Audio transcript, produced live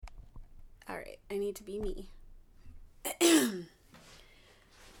I need to be me.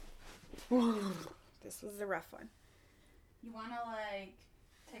 This was a rough one. You want to,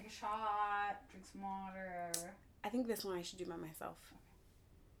 take a shot, drink some water? I think this one I should do by myself.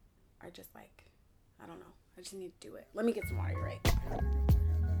 Or just, I don't know. I just need to do it. Let me get some water, right?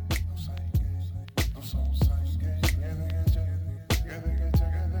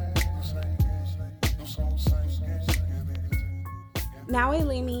 Now I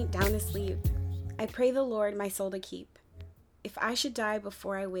lay me down to sleep. I pray the Lord my soul to keep. If I should die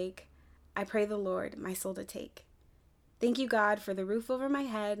before I wake, I pray the Lord my soul to take. Thank you, God, for the roof over my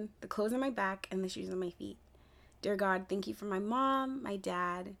head, the clothes on my back, and the shoes on my feet. Dear God, thank you for my mom, my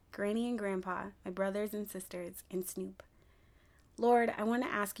dad, Granny and Grandpa, my brothers and sisters, and Snoop. Lord, I want to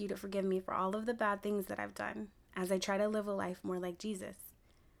ask you to forgive me for all of the bad things that I've done as I try to live a life more like Jesus.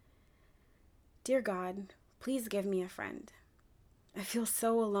 Dear God, please give me a friend. I feel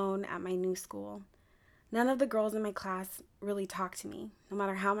so alone at my new school. None of the girls in my class really talk to me, no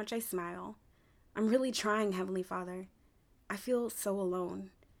matter how much I smile. I'm really trying, Heavenly Father. I feel so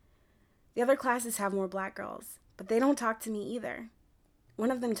alone. The other classes have more black girls, but they don't talk to me either.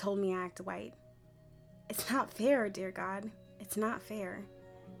 One of them told me I act white. It's not fair, dear God. It's not fair.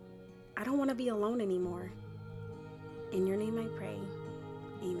 I don't want to be alone anymore. In your name I pray.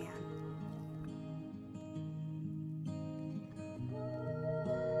 Amen.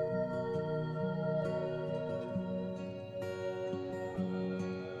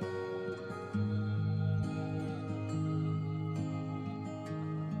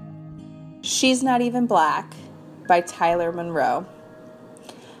 She's Not Even Black by Tyler Monroe.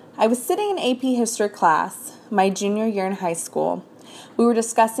 I was sitting in AP History class my junior year in high school. We were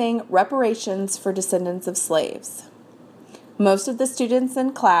discussing reparations for descendants of slaves. Most of the students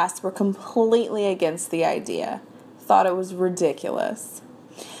in class were completely against the idea, thought it was ridiculous.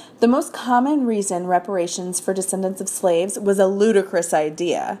 The most common reason reparations for descendants of slaves was a ludicrous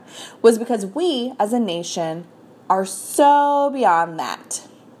idea was because we, as a nation, are so beyond that.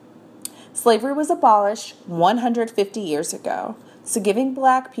 Slavery was abolished 150 years ago, so giving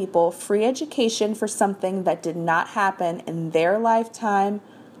black people free education for something that did not happen in their lifetime,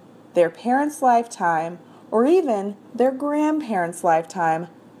 their parents' lifetime, or even their grandparents' lifetime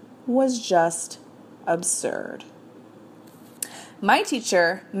was just absurd. My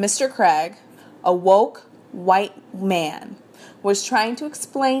teacher, Mr. Craig, a woke white man, was trying to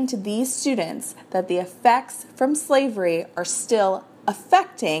explain to these students that the effects from slavery are still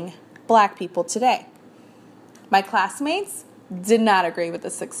affecting black people today. My classmates did not agree with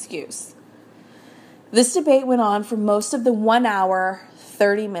this excuse. This debate went on for most of the 1 hour,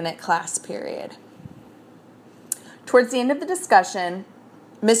 30-minute class period. Towards the end of the discussion,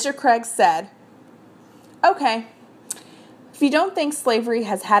 Mr. Craig said, "Okay, if you don't think slavery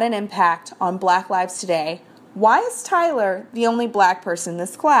has had an impact on black lives today, why is Tyler the only black person in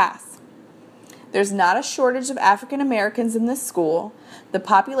this class? There's not a shortage of African Americans in this school. The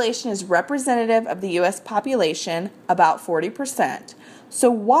population is representative of the U.S. population, about 40%.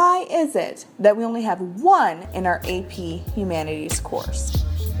 So why is it that we only have one in our AP Humanities course?"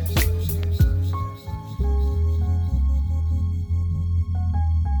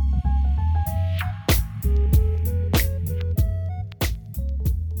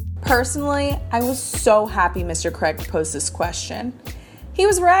 Personally, I was so happy Mr. Craig posed this question. He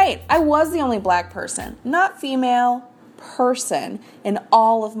was right. I was the only black person, not female, person in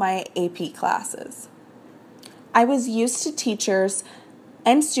all of my AP classes. I was used to teachers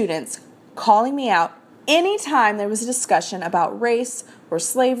and students calling me out anytime there was a discussion about race or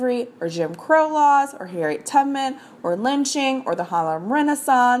slavery or Jim Crow laws or Harriet Tubman or lynching or the Harlem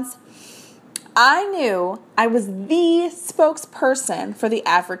Renaissance. I knew I was the spokesperson for the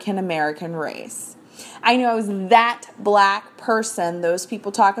African American race. I knew I was that black person those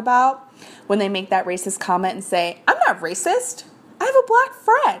people talk about when they make that racist comment and say, "I'm not racist, I have a black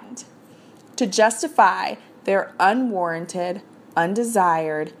friend," to justify their unwarranted,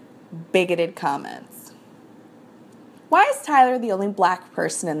 undesired, bigoted comments. Why is Tyler the only black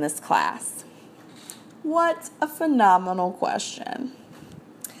person in this class? What a phenomenal question.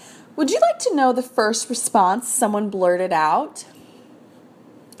 Would you like to know the first response someone blurted out?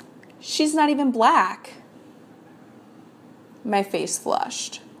 "She's not even black." My face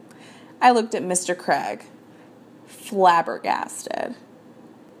flushed. I looked at Mr. Craig, flabbergasted.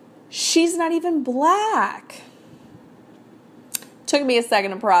 She's not even black. Took me a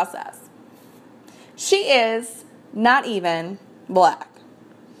second to process. She is not even black.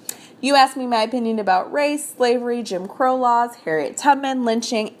 You ask me my opinion about race, slavery, Jim Crow laws, Harriet Tubman,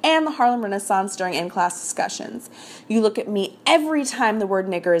 lynching, and the Harlem Renaissance during in-class discussions. You look at me every time the word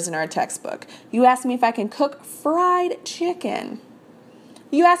nigger is in our textbook. You ask me if I can cook fried chicken.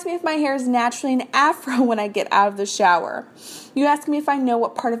 You ask me if my hair is naturally an afro when I get out of the shower. You ask me if I know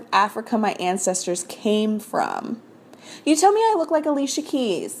what part of Africa my ancestors came from. You tell me I look like Alicia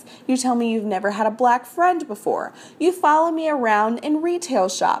Keys. You tell me you've never had a black friend before. You follow me around in retail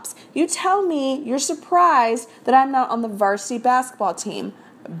shops. You tell me you're surprised that I'm not on the varsity basketball team.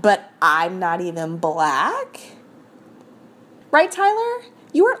 But I'm not even black? Right, Tyler?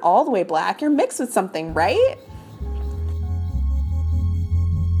 You aren't all the way black. You're mixed with something, right?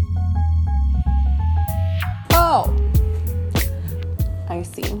 Oh, I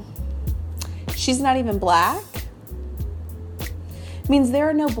see. She's not even black? It means there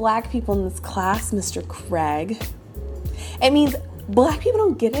are no black people in this class, Mr. Craig. It means black people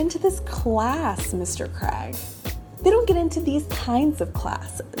don't get into this class, Mr. Craig. They don't get into these kinds of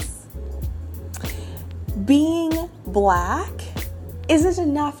classes. Being black isn't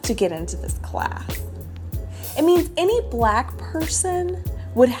enough to get into this class. It means any black person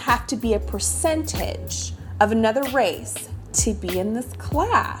would have to be a percentage of another race to be in this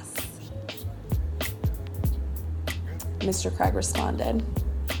class. Mr. Craig responded,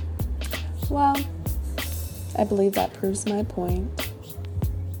 well, I believe that proves my point.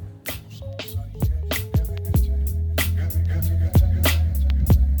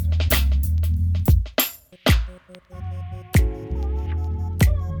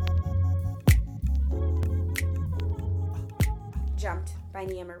 Jumped by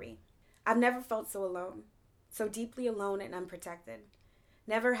Nia Marie. I've never felt so alone, so deeply alone and unprotected.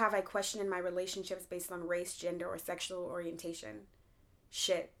 Never have I questioned my relationships based on race, gender, or sexual orientation.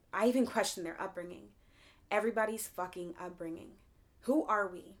 Shit, I even questioned their upbringing. Everybody's fucking upbringing. Who are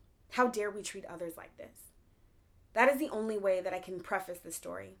we? How dare we treat others like this? That is the only way that I can preface this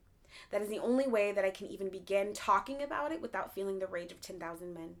story. That is the only way that I can even begin talking about it without feeling the rage of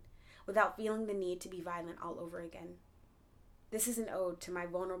 10,000 men, without feeling the need to be violent all over again. This is an ode to my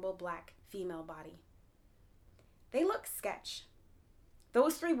vulnerable black female body. They look sketch.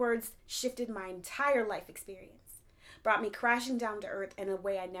 Those 3 words shifted my entire life experience, brought me crashing down to earth in a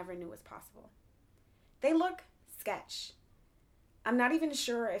way I never knew was possible. They look sketch. I'm not even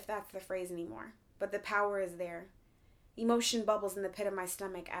sure if that's the phrase anymore, but the power is there. Emotion bubbles in the pit of my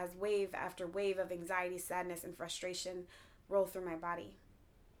stomach as wave after wave of anxiety, sadness, and frustration roll through my body.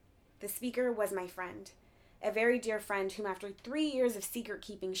 The speaker was my friend, a very dear friend whom after 3 years of secret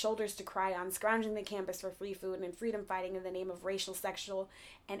keeping, shoulders to cry on, scrounging the campus for free food and freedom fighting in the name of racial, sexual,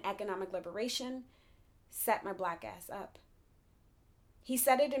 and economic liberation, set my black ass up. He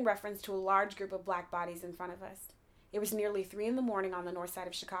said it in reference to a large group of black bodies in front of us. It was nearly 3 a.m. on the north side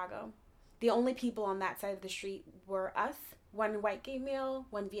of Chicago. The only people on that side of the street were us, 1 white gay male,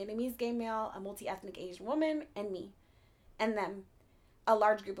 1 Vietnamese gay male, a multi-ethnic Asian woman, and me. And them, a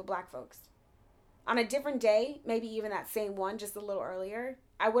large group of black folks. On a different day, maybe even that same one just a little earlier,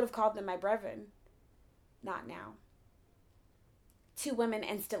 I would have called them my brethren. Not now. 2 women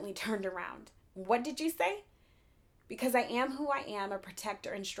instantly turned around. What did you say? Because I am who I am, a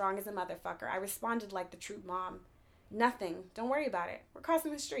protector and strong as a motherfucker, I responded like the true mom. Nothing. Don't worry about it. We're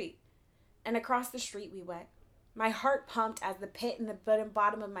crossing the street. And across the street we went. My heart pumped as the pit in the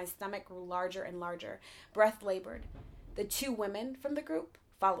bottom of my stomach grew larger and larger. Breath labored. The 2 women from the group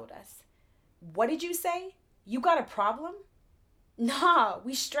followed us. What did you say? You got a problem? Nah,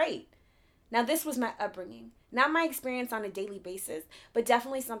 we straight. Now this was my upbringing. Not my experience on a daily basis, but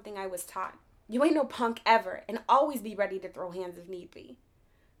definitely something I was taught. You ain't no punk ever, and always be ready to throw hands if need be.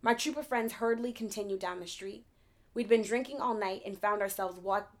 My troop of friends hurriedly continued down the street. We'd been drinking all night and found ourselves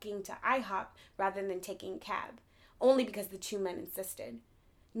walking to IHOP rather than taking a cab, only because the 2 men insisted.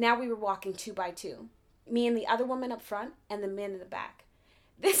 Now we were walking 2 by 2, me and the other woman up front and the men in the back.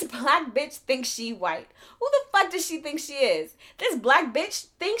 This black bitch thinks she white. Who the fuck does she think she is? This black bitch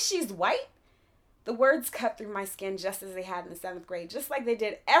thinks she's white? The words cut through my skin just as they had in the 7th grade, just like they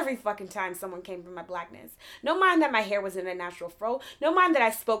did every fucking time someone came for my blackness. No mind that my hair was in a natural fro. No mind that I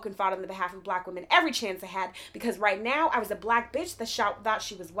spoke and fought on the behalf of black women every chance I had, because right now I was a black bitch that thought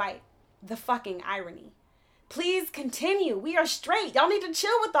she was white. The fucking irony. Please continue. We are straight. Y'all need to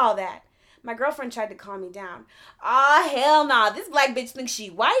chill with all that. My girlfriend tried to calm me down. Aw, hell nah. This black bitch thinks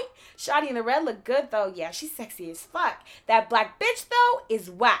she white? Shawty in the red look good, though. Yeah, she's sexy as fuck. That black bitch, though, is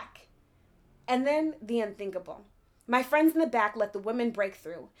whack. And then the unthinkable. My friends in the back let the women break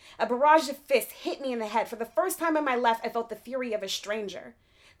through. A barrage of fists hit me in the head. For the first time in my life, I felt the fury of a stranger.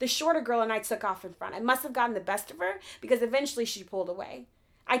 The shorter girl and I took off in front. I must have gotten the best of her because eventually she pulled away.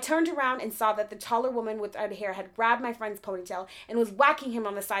 I turned around and saw that the taller woman with red hair had grabbed my friend's ponytail and was whacking him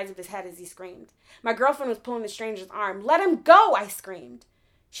on the sides of his head as he screamed. My girlfriend was pulling the stranger's arm. "Let him go," I screamed.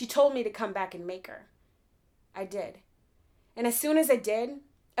 She told me to come back and make her. I did. And as soon as I did,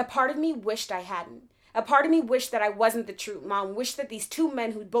 a part of me wished I hadn't. A part of me wished that I wasn't the true mom, wished that these two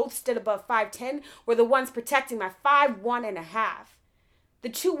men who both stood above 5'10" were the ones protecting my 5'1.5". The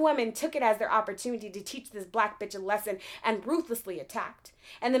two women took it as their opportunity to teach this black bitch a lesson and ruthlessly attacked.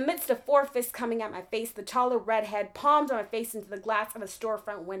 In the midst of four fists coming at my face, the taller redhead palmed my face into the glass of a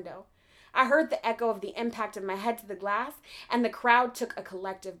storefront window. I heard the echo of the impact of my head to the glass, and the crowd took a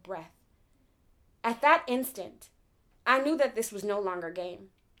collective breath. At that instant, I knew that this was no longer game.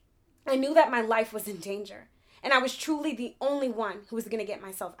 I knew that my life was in danger, and I was truly the only one who was going to get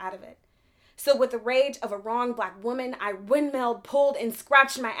myself out of it. So with the rage of a wronged black woman, I windmilled, pulled, and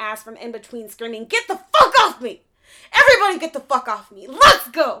scratched my ass from in between, screaming, "Get the fuck off me! Everybody get the fuck off me! Let's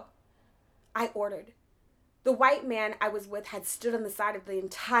go!" I ordered. The white man I was with had stood on the side of the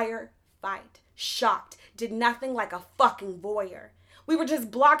entire fight, shocked, did nothing like a fucking voyeur. We were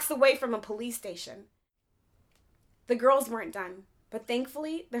just blocks away from a police station. The girls weren't done, but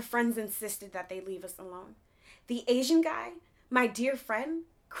thankfully, their friends insisted that they leave us alone. The Asian guy, my dear friend,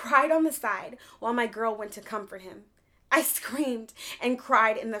 cried on the side while my girl went to comfort him. I screamed and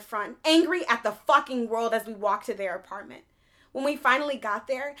cried in the front, angry at the fucking world as we walked to their apartment. When we finally got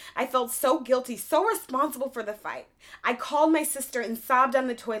there, I felt so guilty, so responsible for the fight. I called my sister and sobbed on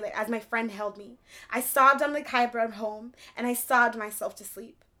the toilet as my friend held me. I sobbed on the cab ride home, and I sobbed myself to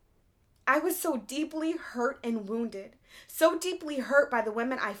sleep. I was so deeply hurt and wounded, so deeply hurt by the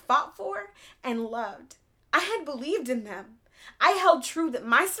women I fought for and loved. I had believed in them. I held true that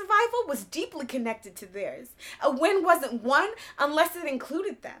my survival was deeply connected to theirs. A win wasn't won unless it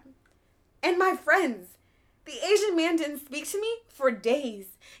included them. And my friends. The Asian man didn't speak to me for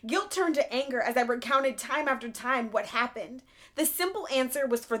days. Guilt turned to anger as I recounted time after time what happened. The simple answer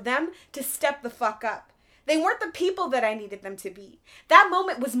was for them to step the fuck up. They weren't the people that I needed them to be. That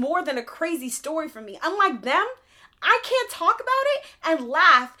moment was more than a crazy story for me. Unlike them, I can't talk about it and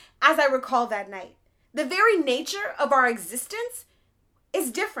laugh as I recall that night. The very nature of our existence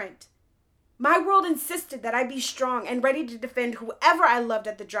is different. My world insisted that I be strong and ready to defend whoever I loved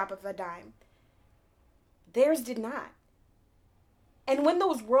at the drop of a dime. Theirs did not. And when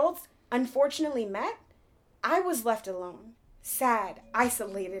those worlds unfortunately met, I was left alone, sad,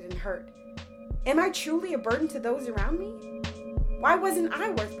 isolated, and hurt. Am I truly a burden to those around me? Why wasn't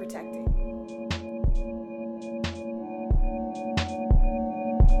I worth protecting?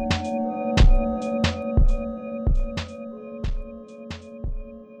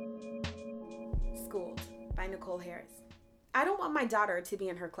 Schooled by Nicole Harris. I don't want my daughter to be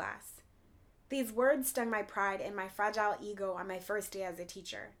in her class. These words stung my pride and my fragile ego on my first day as a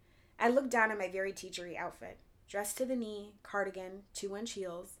teacher. I looked down at my very teachery outfit, dressed to the knee, cardigan, 2-inch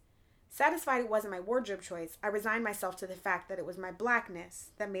heels. Satisfied it wasn't my wardrobe choice, I resigned myself to the fact that it was my blackness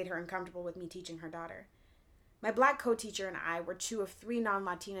that made her uncomfortable with me teaching her daughter. My black co-teacher and I were 2 of 3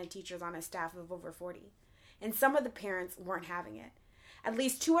 non-Latina teachers on a staff of over 40, and some of the parents weren't having it. At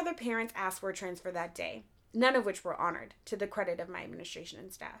least 2 other parents asked for a transfer that day, none of which were honored, to the credit of my administration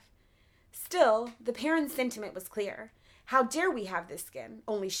and staff. Still, the parents' sentiment was clear. How dare we have this skin,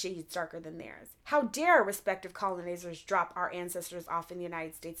 only shades darker than theirs? How dare our respective colonizers drop our ancestors off in the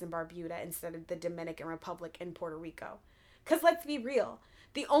United States and Barbuda instead of the Dominican Republic and Puerto Rico? Because let's be real,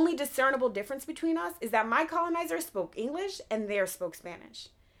 the only discernible difference between us is that my colonizers spoke English and theirs spoke Spanish.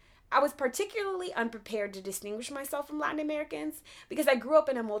 I was particularly unprepared to distinguish myself from Latin Americans because I grew up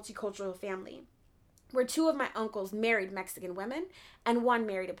in a multicultural family, where 2 of my uncles married Mexican women and 1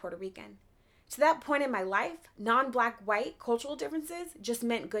 married a Puerto Rican. To that point in my life, non-black white cultural differences just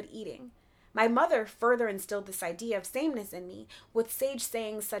meant good eating. My mother further instilled this idea of sameness in me with sage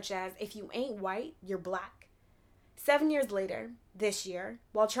sayings such as, "If you ain't white, you're black." 7 years later, this year,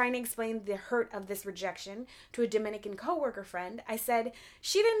 while trying to explain the hurt of this rejection to a Dominican coworker friend, I said,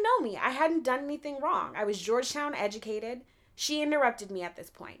 she didn't know me. I hadn't done anything wrong. I was Georgetown educated. She interrupted me at this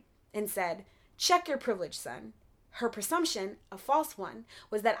point and said, "Check your privilege, son." Her presumption, a false one,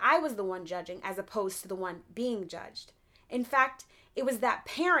 was that I was the one judging as opposed to the one being judged. In fact, it was that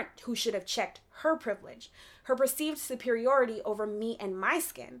parent who should have checked her privilege, her perceived superiority over me and my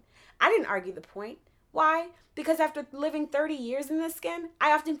skin. I didn't argue the point. Why? Because after living 30 years in this skin,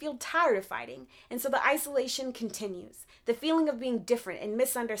 I often feel tired of fighting, and so the isolation continues. The feeling of being different and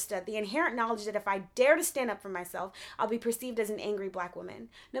misunderstood, the inherent knowledge that if I dare to stand up for myself, I'll be perceived as an angry black woman,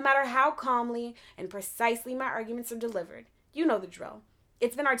 no matter how calmly and precisely my arguments are delivered. You know the drill.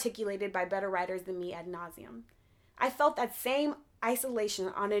 It's been articulated by better writers than me ad nauseum. I felt that same isolation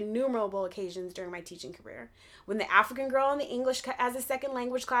on innumerable occasions during my teaching career. When the African girl in the English as a second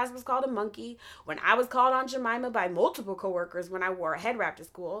language class was called a monkey, when I was called Aunt Jemima by multiple coworkers when I wore a head wrap to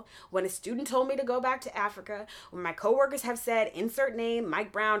school, when a student told me to go back to Africa, when my coworkers have said, insert name,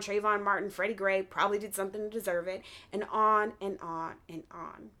 Mike Brown, Trayvon Martin, Freddie Gray, probably did something to deserve it, and on and on and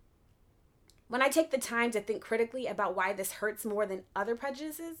on. When I take the time to think critically about why this hurts more than other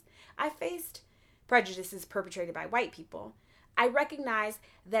prejudices I faced, prejudices perpetrated by white people, I recognize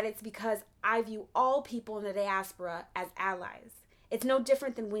that it's because I view all people in the diaspora as allies. It's no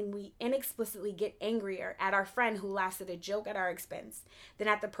different than when we inexplicitly get angrier at our friend who laughs at a joke at our expense than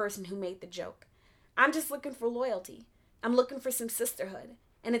at the person who made the joke. I'm just looking for loyalty. I'm looking for some sisterhood.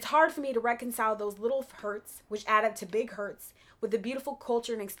 And it's hard for me to reconcile those little hurts, which add up to big hurts, with the beautiful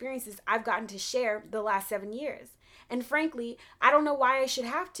culture and experiences I've gotten to share the last 7 years. And frankly, I don't know why I should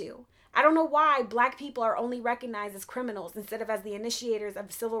have to. I don't know why Black people are only recognized as criminals instead of as the initiators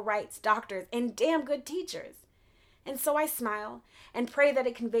of civil rights, doctors, and damn good teachers. And so I smile and pray that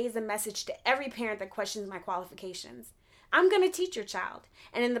it conveys a message to every parent that questions my qualifications. I'm going to teach your child.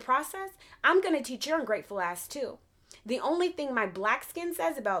 And in the process, I'm going to teach your ungrateful ass too. The only thing my Black skin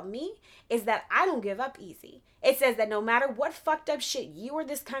says about me is that I don't give up easy. It says that no matter what fucked up shit you or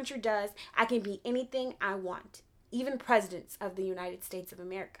this country does, I can be anything I want, even presidents of the United States of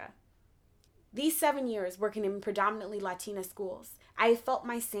America. These 7 years working in predominantly Latina schools, I have felt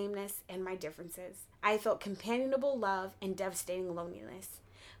my sameness and my differences. I have felt companionable love and devastating loneliness.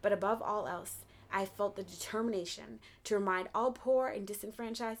 But above all else, I have felt the determination to remind all poor and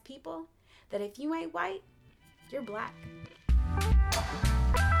disenfranchised people that if you ain't white, you're Black.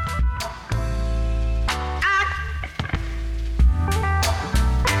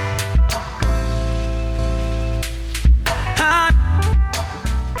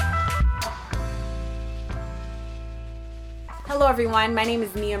 Hello everyone, my name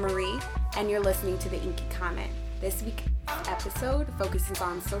is Nia Marie, and you're listening to The Inky Comment. This week's episode focuses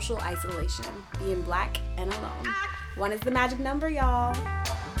on social isolation, being Black and alone. One is the magic number, y'all.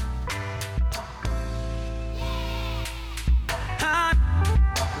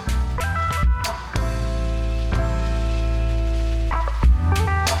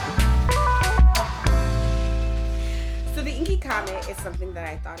 So the Inky Comment is something that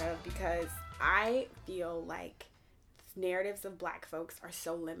I thought of because I feel like narratives of Black folks are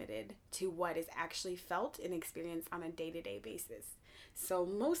so limited to what is actually felt and experienced on a day-to-day basis. So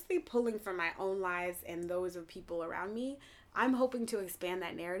mostly pulling from my own lives and those of people around me, I'm hoping to expand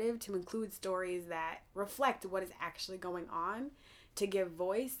that narrative to include stories that reflect what is actually going on, to give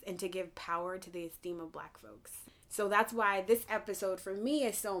voice and to give power to the esteem of Black folks. So that's why this episode for me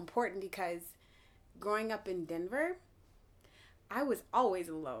is so important, because growing up in Denver, I was always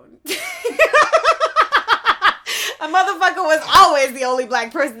alone. A motherfucker was always the only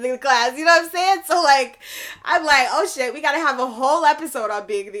Black person in the class, you know what I'm saying? So, I'm like, oh shit, we gotta have a whole episode on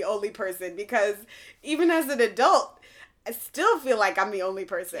being the only person, because even as an adult, I still feel like I'm the only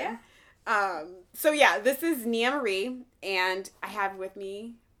person. Yeah. So yeah, this is Nia Marie, and I have with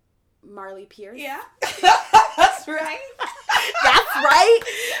me Marley Pierce. Yeah, that's right. That's right.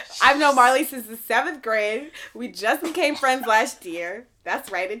 I've known Marley since the 7th grade. We just became friends last year.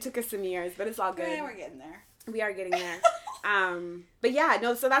 That's right. It took us some years, but it's all good. Yeah, we're getting there. We are getting there. But yeah,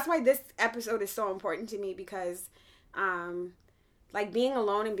 no, so that's why this episode is so important to me, because being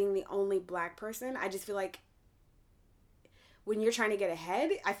alone and being the only Black person, I just feel like when you're trying to get ahead,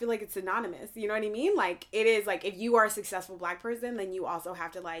 I feel like it's synonymous. You know what I mean? Like, it is like, if you are a successful Black person, then you also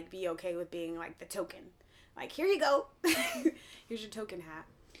have to be okay with being the token. Here you go. Here's your token hat.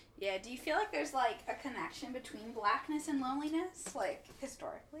 Yeah, do you feel like there's a connection between Blackness and loneliness,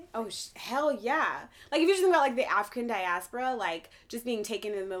 historically? Oh, hell yeah. If you just think about the African diaspora, just being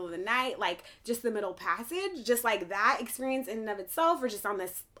taken in the middle of the night, just the Middle Passage, just that experience in and of itself, or just on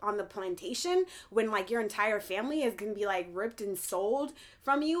the plantation when your entire family is going to be ripped and sold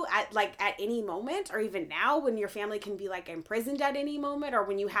from you at any moment, or even now when your family can be imprisoned at any moment, or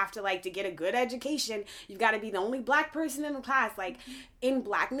when you have to get a good education, you've got to be the only Black person in the class. In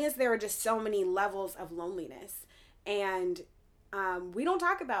Blackness, there are just so many levels of loneliness, and we don't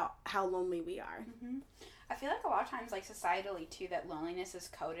talk about how lonely we are. Mm-hmm. I feel like a lot of times, societally too, that loneliness is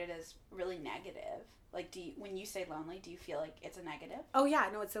coded as really negative. When you say lonely, do you feel like it's a negative? Oh yeah,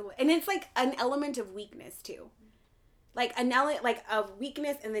 no, it's so, and it's an element of weakness too. An element of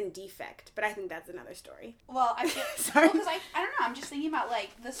weakness and then defect, but I think that's another story. Well, I feel sorry, because I don't know. I'm just thinking about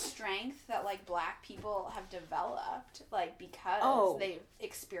the strength that Black people have developed, because they've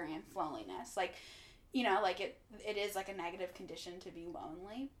experienced loneliness. It is a negative condition to be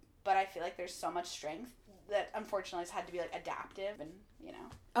lonely, but I feel like there's so much strength that unfortunately has had to be like adaptive and, you know.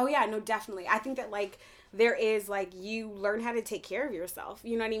 Oh yeah, no, definitely. I think that like there is like you learn how to take care of yourself.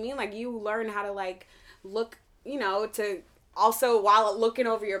 You know what I mean? Like you learn how to like look, you know, to also while looking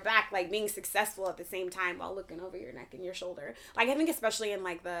over your back, like being successful at the same time while looking over your neck and your shoulder. Like I think especially in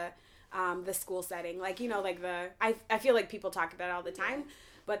like the school setting, like, you know, like I feel like people talk about it all the time,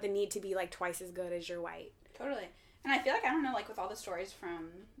 but the need to be like twice as good as your white. Totally. And I feel like, I don't know, like with all the stories from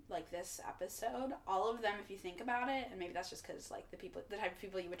like this episode, all of them, if you think about it, and maybe that's just because like the type of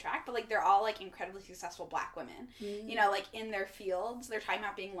people you attract, but like they're all like incredibly successful Black women, you know, like in their fields. They're talking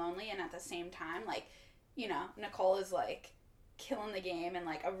about being lonely, and at the same time, like, you know, Nicole is like killing the game and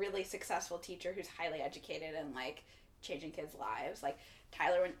like a really successful teacher who's highly educated and like changing kids' lives. Like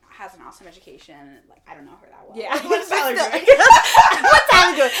Tyler has an awesome education. Like I don't know her that well. Yeah, what's Tyler doing? What's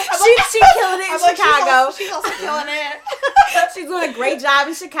Tyler doing? She's killing it in Chicago. She's also killing it. She's doing a great job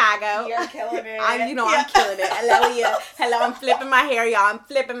in Chicago. You're killing it. I'm killing it. Hello, I'm flipping my hair, y'all. I'm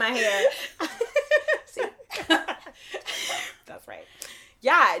flipping my hair. See? That's right.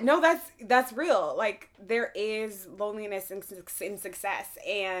 Yeah, no, that's real. Like there is loneliness in success,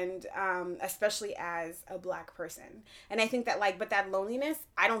 and especially as a Black person. And I think that like, but that loneliness,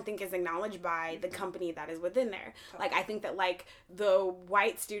 I don't think is acknowledged by the company that is within there. Like I think that like the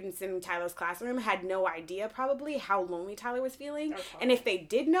white students in Tyler's classroom had no idea probably how lonely Tyler was feeling, and if they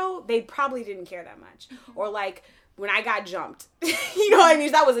did know, they probably didn't care that much. Or like when I got jumped, you know what I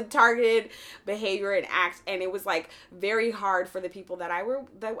mean? That was a targeted behavior and act, and it was like very hard for the people that I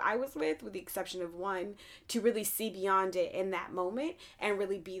was with the exception of one, to really see beyond it in that moment and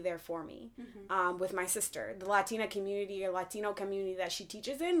really be there for me. With my sister, the Latina community or Latino community that she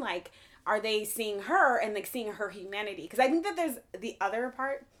teaches in, like, are they seeing her and like seeing her humanity? Because I think that there's the other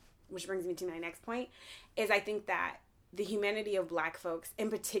part, which brings me to my next point, is I think that the humanity of Black folks, and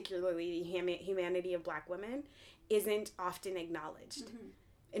particularly the humanity of Black women, isn't often acknowledged.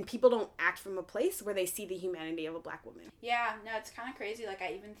 And people don't act from a place where they see the humanity of a Black woman. Yeah, no, it's kind of crazy. Like,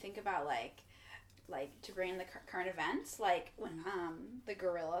 I even think about, like to bring in the current events, like, when, the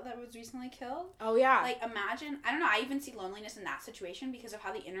gorilla that was recently killed. Oh, yeah. Like, imagine, I don't know, I even see loneliness in that situation because of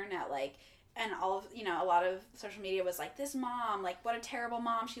how the internet, like, and all of, you know, a lot of social media was like, this mom, like, what a terrible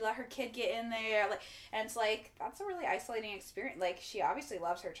mom, she let her kid get in there, like, and it's like, that's a really isolating experience. Like, she obviously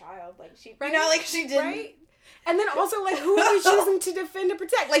loves her child, like, she, right? You know, like, she didn't. Right? And then also, like, who are you choosing to defend and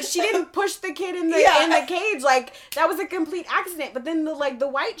protect? Like, she didn't push the kid in the cage. Like, that was a complete accident. But then the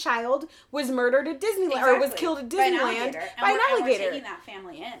white child was murdered at Disneyland, or was killed at Disneyland by an alligator. And we're taking that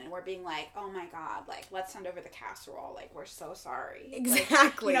family in, and we're being like, oh my God, like, let's send over the casserole. Like, we're so sorry.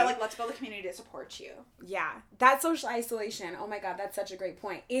 Exactly. Like, you know, like, let's build a community to support you. Yeah. That social isolation, oh my God, that's such a great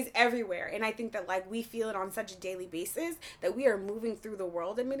point, is everywhere. And I think that, like, we feel it on such a daily basis that we are moving through the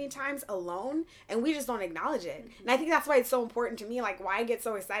world and many times alone, and we just don't acknowledge it. And I think that's why it's so important to me, like, why I get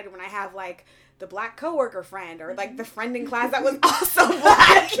so excited when I have, like, the Black coworker friend, or, like, the friend in class that was also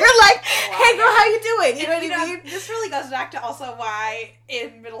Black. You're like, hey, girl, how you doing? You know what I mean? This really goes back to also why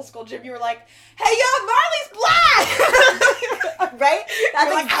in middle school gym you were like, hey, yo, Marley's Black! Right?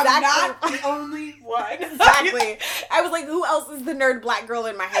 That's like, exactly. I'm not the only one. Exactly. I was like, who else is the nerd Black girl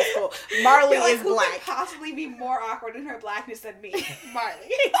in my high school? Marley like, is who Black. Could possibly be more awkward in her Blackness than me?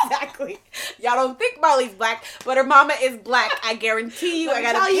 Marley. Exactly. Y'all don't think Marley's Black, but her mama is Black. I guarantee you. I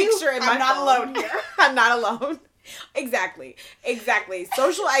got a picture in my phone. I'm not alone here. I'm not alone. Exactly.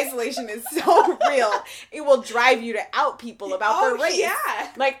 Social isolation is so real. It will drive you to out people about their race.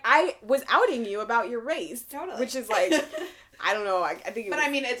 Yeah. Like, I was outing you about your race. Totally. Which is like, I don't know. I think it was, I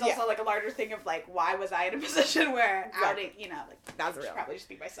mean, it's also like a larger thing of like, why was I in a position where outing, you know, like, that's real. I should probably just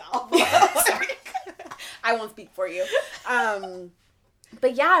speak myself. Sorry. I won't speak for you.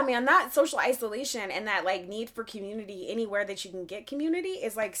 But yeah, man, that social isolation and that, like, need for community anywhere that you can get community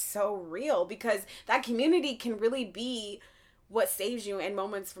is, like, so real, because that community can really be what saves you in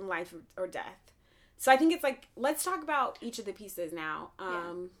moments from life or death. So I think it's like, let's talk about each of the pieces now.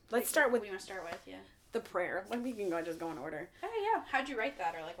 Let's start with... What do you want to start with? Yeah. The prayer. Like, we can just go in order. Oh, yeah. How'd you write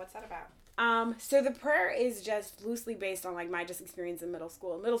that, or, like, what's that about? So the prayer is just loosely based on, like, my just experience in middle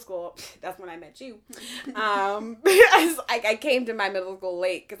school. In middle school, that's when I met you. I came to my middle school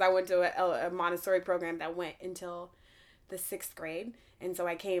late because I went to a Montessori program that went until the 6th grade. And so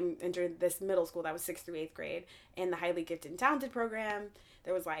I came into this middle school that was 6th through 8th grade. And the highly gifted and talented program,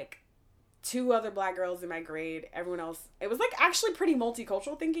 there was, like, 2 other Black girls in my grade. Everyone else, it was, like, actually pretty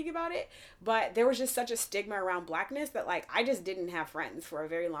multicultural thinking about it. But there was just such a stigma around Blackness that, like, I just didn't have friends for a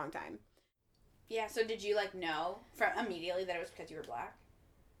very long time. Yeah, so did you, like, know from immediately that it was because you were Black?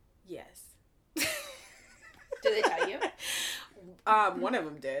 Yes. Did they tell you? One of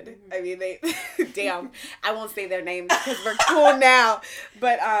them did. I mean, they, damn, I won't say their names because we're cool now.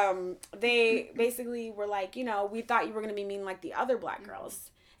 But they basically were like, you know, we thought you were going to be mean like the other black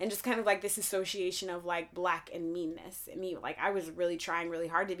girls. And just kind of like this association of like black and meanness. And me, like, I was really trying really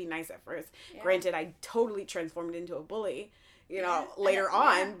hard to be nice at first. Yeah. Granted, I totally transformed into a bully, you know, later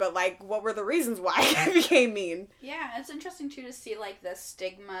on. Yeah. But like, what were the reasons why I became mean? Yeah, it's interesting too to see like the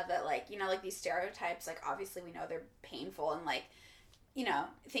stigma that like, you know, like these stereotypes, like obviously we know they're painful and like, you know,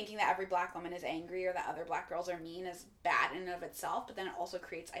 thinking that every black woman is angry or that other black girls are mean is bad in and of itself, but then it also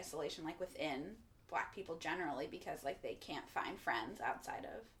creates isolation, like, within black people generally because, like, they can't find friends outside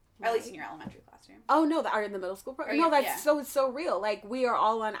of, or at least in your elementary classroom. Oh, no, that are in the middle school program? No, that's so real. Like, we are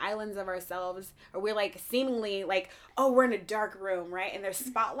all on islands of ourselves, or we're, like, seemingly, like, oh, we're in a dark room, right? And there's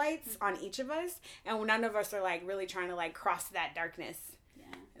spotlights on each of us, and none of us are, like, really trying to, like, cross that darkness.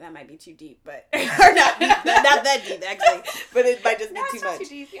 That might be too deep, but or not that deep actually. But it might just be too much. Too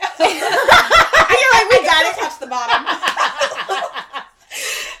deep. Yeah. You're like, we gotta touch the bottom.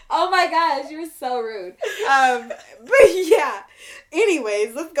 Oh my gosh, you're so rude. But yeah.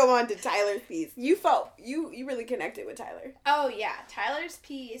 Anyways, let's go on to Tyler's piece. You felt you really connected with Tyler. Oh yeah, Tyler's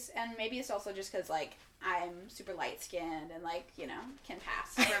piece, and maybe it's also just because like I'm super light skinned and like, you know, can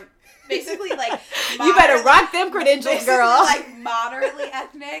pass for basically like you better rock them credentials, girl. Like moderately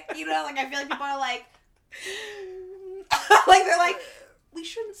ethnic, you know, like I feel like people are like like they're like, we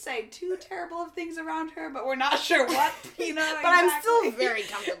shouldn't say too terrible of things around her, but we're not sure what, you know. But exactly. I'm still very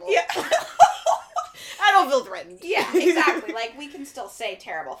comfortable. Yeah. I don't feel threatened. Yeah, exactly. Like we can still say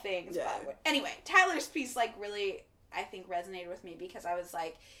terrible things. Yeah. But anyway, Tyler's piece like really I think resonated with me because I was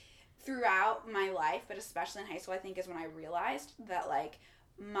like, throughout my life, but especially in high school, I think is when I realized that, like,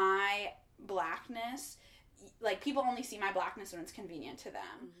 my blackness, like, people only see my blackness when it's convenient to them.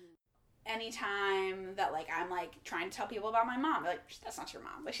 Mm-hmm. Anytime that, like, I'm, like, trying to tell people about my mom, they're like, that's not your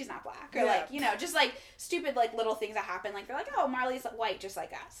mom. Like, she's not black. Or, like, you know, just, like, stupid, like, little things that happen. Like, they're like, oh, Marley's white just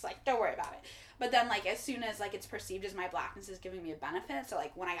like us. Like, don't worry about it. But then, like, as soon as, like, it's perceived as my blackness is giving me a benefit, so,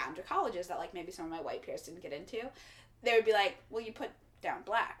 like, when I got into colleges that, like, maybe some of my white peers didn't get into, they would be like, well, you put down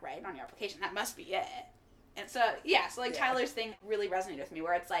black, right, on your application. That must be it. And so, yeah, so, like, Tyler's thing really resonated with me,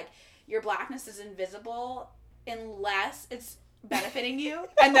 where it's like, your blackness is invisible unless it's benefiting you.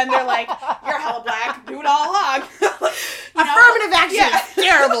 And then they're like, you're hella black, do it all along. Affirmative action. Yeah.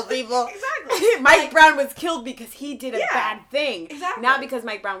 Terrible, people. Exactly. Mike Brown was killed because he did a bad thing. Exactly. Not because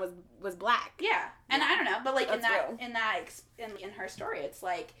Mike Brown was black. Yeah. And I don't know, but, like, in her story, it's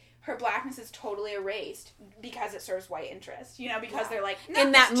like, her blackness is totally erased because it serves white interest, you know, because they're like... No,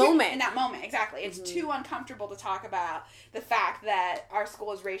 in that moment, exactly. It's too uncomfortable to talk about the fact that our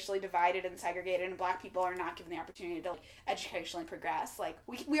school is racially divided and segregated and black people are not given the opportunity to, like, educationally progress. Like,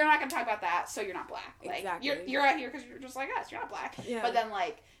 we are not going to talk about that, so you're not black. Like, exactly. You're out here because you're just like us. You're not black. Yeah. But then,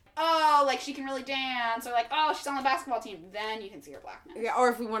 like... oh, like, she can really dance, or, like, oh, she's on the basketball team, then you can see her blackness. Yeah, or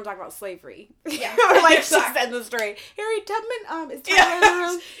if we want to talk about slavery. Yeah. Or, like, she said in the story, Harriet Tubman, is Tyler in the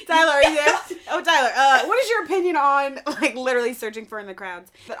room? Tyler, are you there? Oh, Tyler, what is your opinion on, like, literally searching for in the crowds?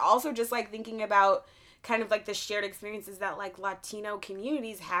 But also just, like, thinking about kind of, like, the shared experiences that, like, Latino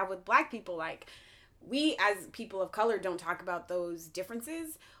communities have with black people, like, we as people of color don't talk about those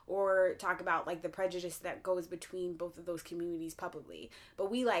differences or talk about like the prejudice that goes between both of those communities publicly. But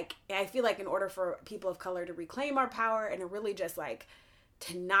we like, I feel like in order for people of color to reclaim our power and to really just like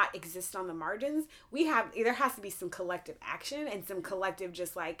to not exist on the margins, there has to be some collective action and some collective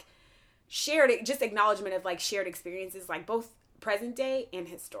just like shared, just acknowledgement of like shared experiences, like both present day and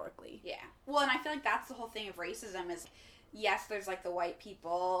historically. Yeah. Well, and I feel like that's the whole thing of racism is, yes, there's like the white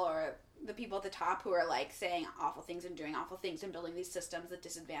people or the people at the top who are like saying awful things and doing awful things and building these systems that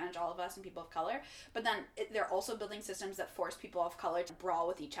disadvantage all of us and people of color. But then they're also building systems that force people of color to brawl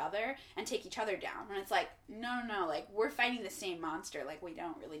with each other and take each other down. And it's like, no, like we're fighting the same monster. Like we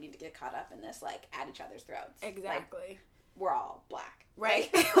don't really need to get caught up in this, like at each other's throats. Exactly. Like, we're all black. Right?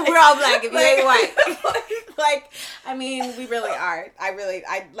 We're all black if you ain't white. Like, I mean, we really are.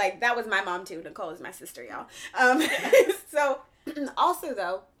 I like, that was my mom too. Nicole is my sister, y'all. So, also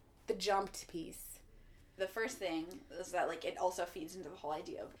though, the jumped piece. The first thing is that, like, it also feeds into the whole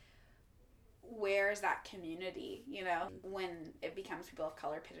idea of where's that community, you know, when it becomes people of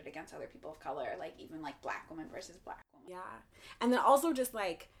color pitted against other people of color, like, even, like, black women versus black women. Yeah. And then also just,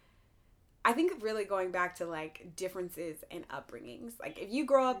 like, I think really going back to, like, differences in upbringings. Like, if you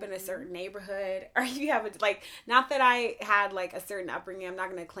grow up in a certain neighborhood, or you have, like, not that I had, like, a certain upbringing, I'm not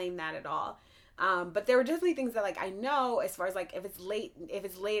going to claim that at all. But there were definitely things that, like, I know as far as, like, if it's late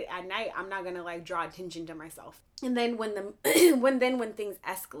at night, I'm not gonna, like, draw attention to myself. And then when when things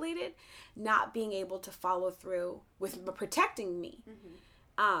escalated, not being able to follow through with protecting me.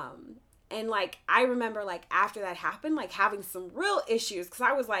 And, like, I remember, like, after that happened, like, having some real issues, because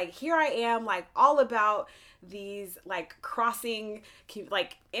I was like, here I am, like, all about these, like, crossing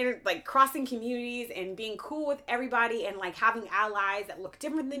communities and being cool with everybody and, like, having allies that look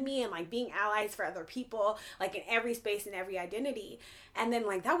different than me and, like, being allies for other people, like, in every space and every identity. And then,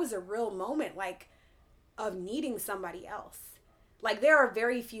 like, that was a real moment, like, of needing somebody else. Like, there are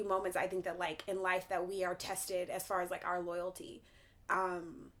very few moments, I think, that, like, in life that we are tested as far as, like, our loyalty.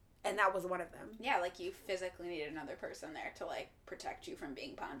 And that was one of them. Yeah, like, you physically needed another person there to, like, protect you from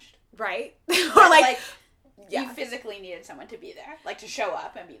being punched. Right? Or, like you physically needed someone to be there. Like, to show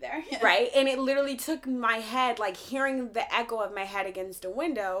up and be there. Right? And it literally took my head, like, hearing the echo of my head against a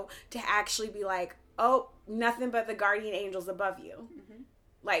window to actually be like, oh, nothing but the guardian angels above you.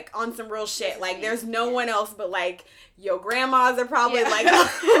 Like, on some real shit. Like, there's no one else but, like, your grandmas are probably, like, looking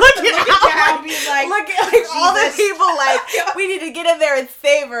out. Look at all the people, like, we need to get in there and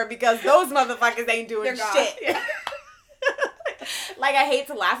save her because those motherfuckers ain't doing shit. Yeah. Like, I hate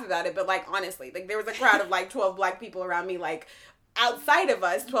to laugh about it, but, like, honestly, like, there was a crowd of, like, 12 black people around me, like, outside of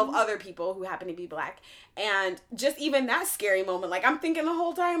us, 12 other people who happen to be black. And just even that scary moment, like, I'm thinking the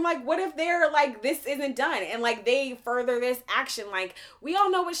whole time, like, what if they're, like, this isn't done? And, like, they further this action. Like, we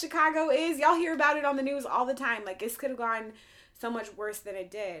all know what Chicago is. Y'all hear about it on the news all the time. Like, this could have gone so much worse than it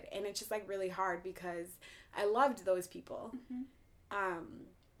did. And it's just, like, really hard because I loved those people.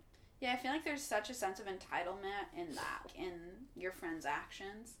 Yeah, I feel like there's such a sense of entitlement in your friends'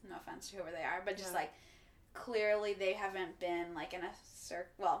 actions. No offense to whoever they are, but just, like, clearly they haven't been, like, in a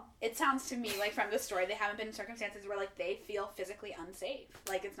well, it sounds to me, like, from the story, they haven't been in circumstances where, like, they feel physically unsafe.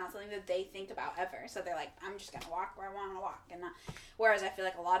 Like, it's not something that they think about ever. So they're like, I'm just gonna walk where I want to walk. And not, whereas I feel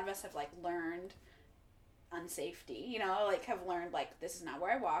like a lot of us have, like, learned unsafety, you know, like, have learned, like, this is not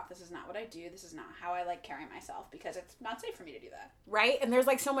where I walk, this is not what I do, this is not how I, like, carry myself, because it's not safe for me to do that. Right? And there's,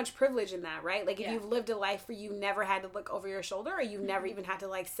 like, so much privilege in that, right? Like, if you've lived a life where you never had to look over your shoulder, or you've never even had to,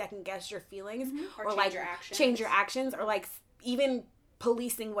 like, second guess your feelings, or like, change your actions, or, like, even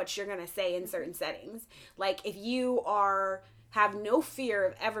policing what you're gonna say in certain settings. Like, if you have no fear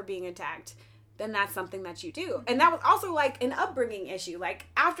of ever being attacked, then that's something that you do. And that was also, like, an upbringing issue. Like,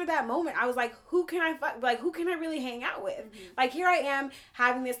 after that moment, I was like, who can I really hang out with? Like, here I am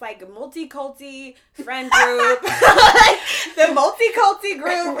having this, like, multi-culty friend group. The multi-culty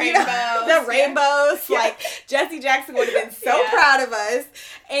group. The rainbows. Yeah. Like, Jesse Jackson would have been so proud of us.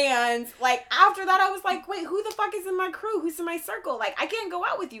 And, like, after that, I was like, wait, who the fuck is in my crew? Who's in my circle? Like, I can't go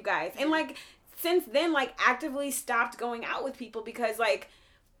out with you guys. And, like, since then, like, actively stopped going out with people because, like,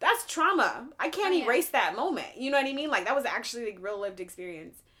 that's trauma. I can't erase that moment. You know what I mean? Like, that was actually, like, real lived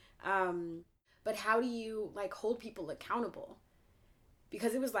experience. But how do you, like, hold people accountable?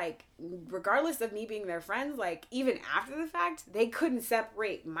 Because it was, like, regardless of me being their friends, like, even after the fact, they couldn't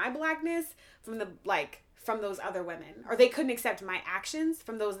separate my blackness from from those other women. Or they couldn't accept my actions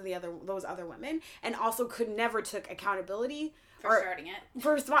from those other women. And also never took accountability. Starting it.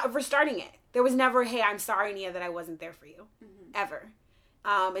 For starting it. There was never, hey, I'm sorry, Nia, that I wasn't there for you. Ever.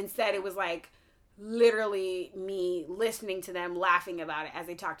 Instead, it was, like, literally me listening to them, laughing about it as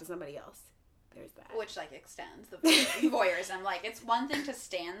they talk to somebody else. There's that. Which, like, extends the voyeurism. Like, it's one thing to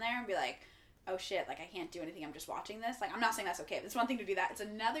stand there and be like, oh, shit, like, I can't do anything, I'm just watching this. Like, I'm not saying that's okay. It's one thing to do that. It's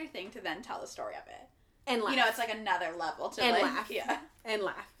another thing to then tell the story of it. And laugh. You know, it's, like, another level to, and like... laugh. Yeah. And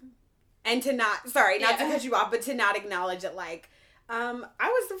laugh. And to not... Sorry, not to cut you off, but to not acknowledge that, like... I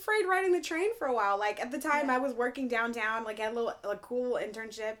was afraid riding the train for a while. Like, at the time, I was working downtown, like, had a cool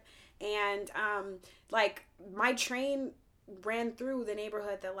internship, and, like, my train ran through the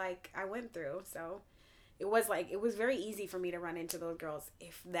neighborhood that, like, I went through, so it was, like, it was very easy for me to run into those girls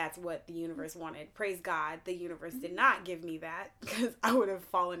if that's what the universe wanted. Praise God, the universe did not give me that, because I would have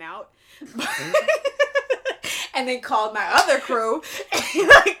fallen out. And then called my other crew, and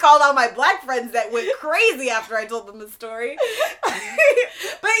I called all my black friends that went crazy after I told them the story.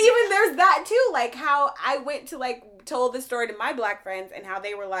 But even there's that too, like how I went to, like, told the story to my black friends and how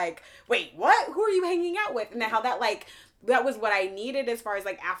they were like, wait, what? Who are you hanging out with? And how that, like, that was what I needed as far as,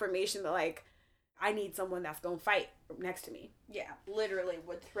 like, affirmation that, like, I need someone that's gonna fight next to me. Yeah, literally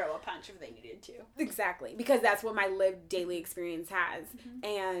would throw a punch if they needed to. Exactly, because that's what my lived daily experience has.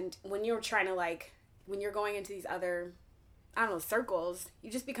 And when you're trying to, like... when you're going into these other, I don't know, circles,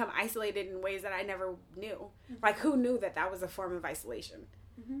 you just become isolated in ways that I never knew. Like, who knew that was a form of isolation?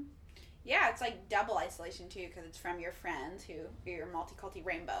 Yeah, it's like double isolation too, because it's from your friends who your multicultural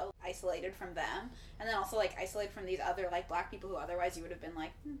rainbow, isolated from them, and then also like isolated from these other like black people who otherwise you would have been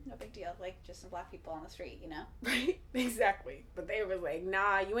like, no big deal, like just some black people on the street, you know? Right? Exactly. But they were like,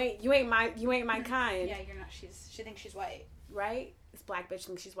 nah, you ain't my kind. Yeah, you're not. She thinks she's white. Right? This black bitch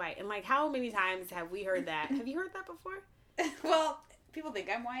thinks she's white. And like, how many times have we heard that? Have you heard that before? Well, people think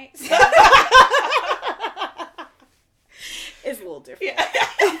I'm white. So. It's a little different. Yeah.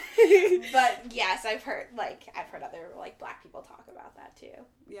 But yes, I've heard other like black people talk about that too.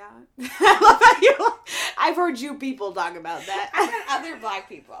 Yeah. I love how I've heard you people talk about that. I've heard other black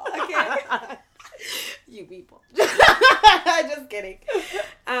people. Okay. You people. Just kidding.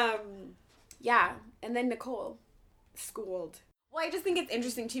 Yeah. And then Nicole, schooled. Well, I just think it's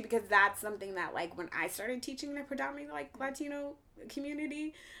interesting too, because that's something that like when I started teaching the predominantly like Latino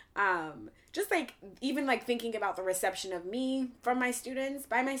community, just like even like thinking about the reception of me from my students,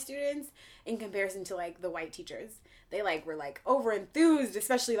 by my students, in comparison to like the white teachers. They like were like over enthused,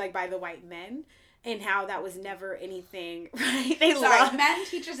 especially like by the white men, and how that was never anything, right? Men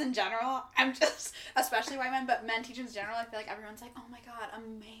teachers in general, I'm just, especially white men, but men teachers in general, I feel like everyone's like, oh my god,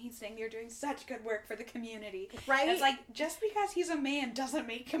 amazing, you're doing such good work for the community. Right? And it's like, just because he's a man doesn't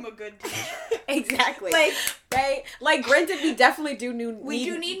make him a good teacher. Exactly. Like, right? Like, granted, we definitely do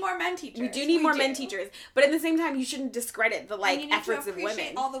need more men teachers. We do need more men teachers. But at the same time, you shouldn't discredit the, like, efforts of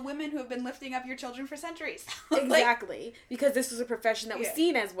women. All the women who have been lifting up your children for centuries. Exactly. Because this was a profession that was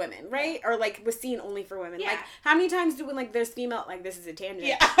seen as women, right? Or, like, was seen only for women. Yeah. Like, how many times do when, like, there's female, like, this is a tangent.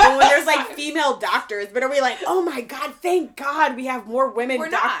 Yeah. But when there's, like, female doctors, but are we like, oh my god, thank god we have more women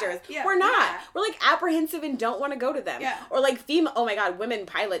doctors. Yeah. We're not. Yeah. We're, like, apprehensive and don't want to go to them. Yeah. Or, like, female, oh my god, women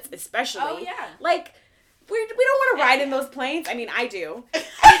pilots especially. Oh, yeah. Like, we don't want to ride in those planes. I mean, I do.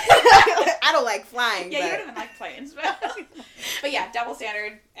 I don't like flying. Yeah, you don't even like planes. But yeah, double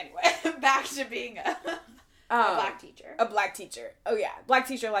standard. Anyway, back to being a black teacher. A black teacher. Oh, yeah. Black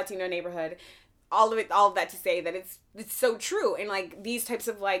teacher, Latino neighborhood. All of that to say that it's so true. And, like, these types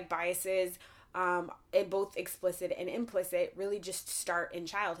of, like, biases, both explicit and implicit, really just start in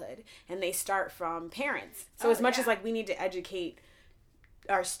childhood. And they start from parents. So as much as, like, we need to educate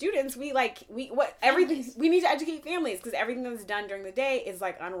our students, we need to educate families, because everything that's done during the day is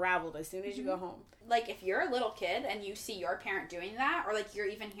like unraveled as soon as you go home. Like, if you're a little kid and you see your parent doing that, or like you're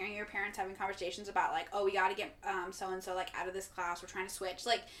even hearing your parents having conversations about like, oh, we got to get so and so like out of this class, we're trying to switch,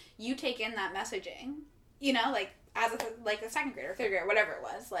 like you take in that messaging, you know, like as a second grader, third grader, whatever it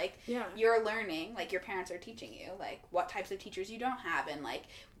was, like you're learning, like your parents are teaching you like what types of teachers you don't have, and like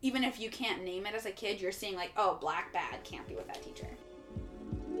even if you can't name it as a kid, you're seeing like, oh, black bad, can't be with that teacher.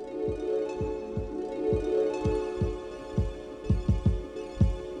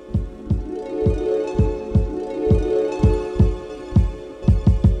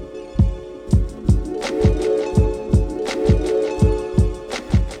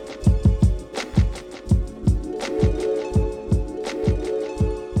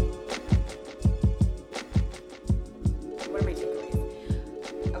 What are my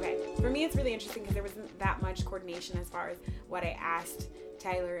takeaways? Okay, for me it's really interesting because there wasn't that much coordination as far as what I asked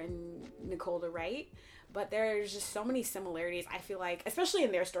Tyler and Nicole to write, but there's just so many similarities, I feel like, especially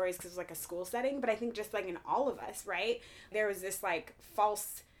in their stories because it's like a school setting, but I think just like in all of us, right? There was this like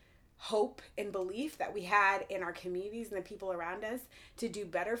false hope and belief that we had in our communities and the people around us to do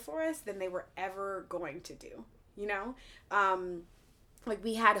better for us than they were ever going to do, you know? Like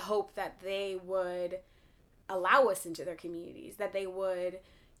we had hope that they would allow us into their communities, that they would,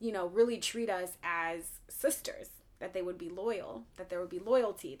 you know, really treat us as sisters, that they would be loyal, that there would be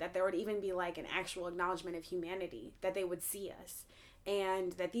loyalty, that there would even be like an actual acknowledgement of humanity, that they would see us,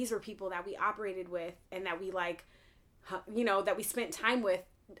 and that these were people that we operated with and that we like, you know, that we spent time with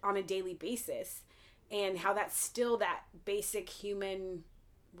on a daily basis, and how that's still that basic human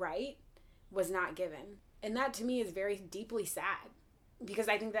right was not given. And that to me is very deeply sad, because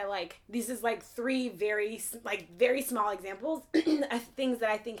I think that like this is like three very small examples of things that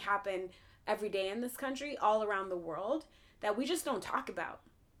I think happen every day in this country, all around the world, that we just don't talk about.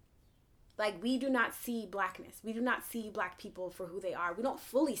 Like, we do not see blackness. We do not see black people for who they are. We don't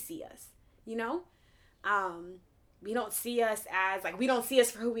fully see us, you know? We don't see us as, like, we don't see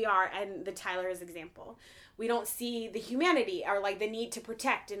us for who we are, and the Tyler's example. We don't see the humanity or, like, the need to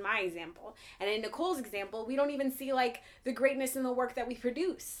protect in my example. And in Nicole's example, we don't even see, like, the greatness in the work that we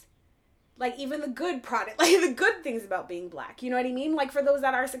produce. Like, even the good product, like, the good things about being black. You know what I mean? Like, for those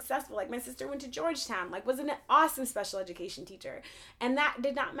that are successful. Like, my sister went to Georgetown. Like, was an awesome special education teacher. And that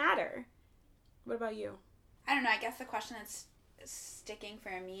did not matter. What about you? I don't know. I guess the question that's sticking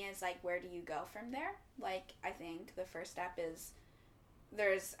for me is, like, where do you go from there? Like, I think the first step is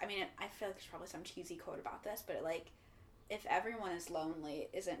I mean, I feel like there's probably some cheesy quote about this, but like, if everyone is lonely,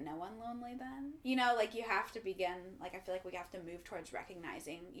 isn't no one lonely then? You know, like, you have to begin, like, I feel like we have to move towards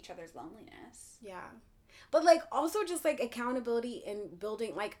recognizing each other's loneliness. Yeah. But, like, also just, like, accountability and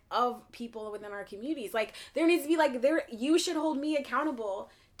building, like, of people within our communities. Like, there needs to be, like, you should hold me accountable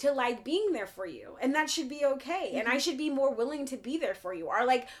to, like, being there for you. And that should be okay. Mm-hmm. And I should be more willing to be there for you. Or,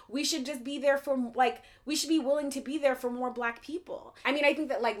 like, we should just be there for, like, we should be willing to be there for more Black people. I mean, I think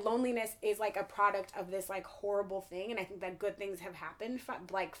that, like, loneliness is, like, a product of this, like, horrible thing. And I think that good things have happened, from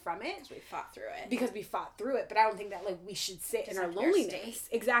it. Because we fought through it. Because we fought through it. But I don't think that, like, we should sit in our loneliness.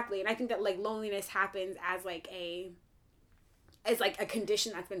 Exactly. And I think that, like, loneliness happens as, like, a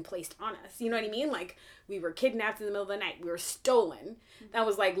condition that's been placed on us. You know what I mean? Like, we were kidnapped in the middle of the night. We were stolen. That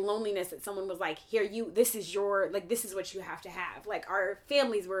was, like, loneliness that someone was like, here, this is what you have to have. Like, our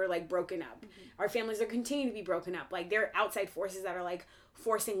families were, like, broken up. Mm-hmm. Our families are continuing to be broken up. Like, there are outside forces that are, like,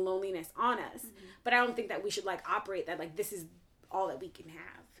 forcing loneliness on us. Mm-hmm. But I don't think that we should, like, operate that, like, this is all that we can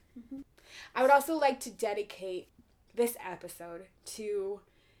have. Mm-hmm. I would also like to dedicate this episode to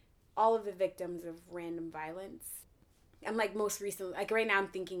all of the victims of random violence. I'm, like, most recently, like, right now I'm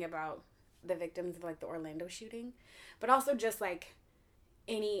thinking about the victims of, like, the Orlando shooting, but also just, like,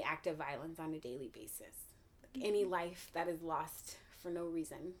 any act of violence on a daily basis. Like, any life that is lost for no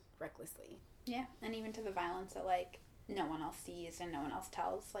reason, recklessly. Yeah, and even to the violence that, like, no one else sees and no one else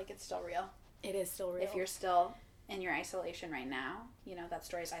tells, like, it's still real. It is still real. If you're still in your isolation right now, you know, that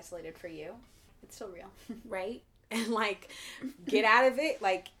story's isolated for you, it's still real. Right? And, like, get out of it.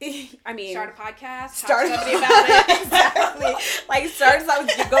 Like, I mean... Start a podcast. Talk to somebody about it. Exactly. Like, start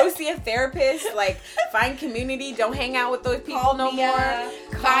something. Go see a therapist. Like, find community. Don't hang out with those people no more.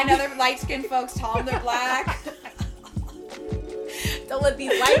 Find other light-skinned folks. Tell them they're Black. Don't let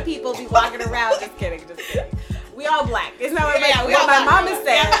these white people be walking around. Just kidding. We all Black. Isn't that what my mama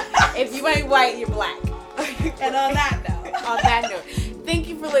said? Yeah. If you ain't white, you're Black. And on that note. Thank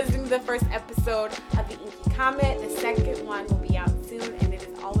you for listening to the first episode of the Inky Comment. The second one will be out soon, and it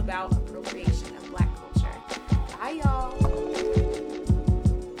is all about appropriation of Black culture. Bye, y'all.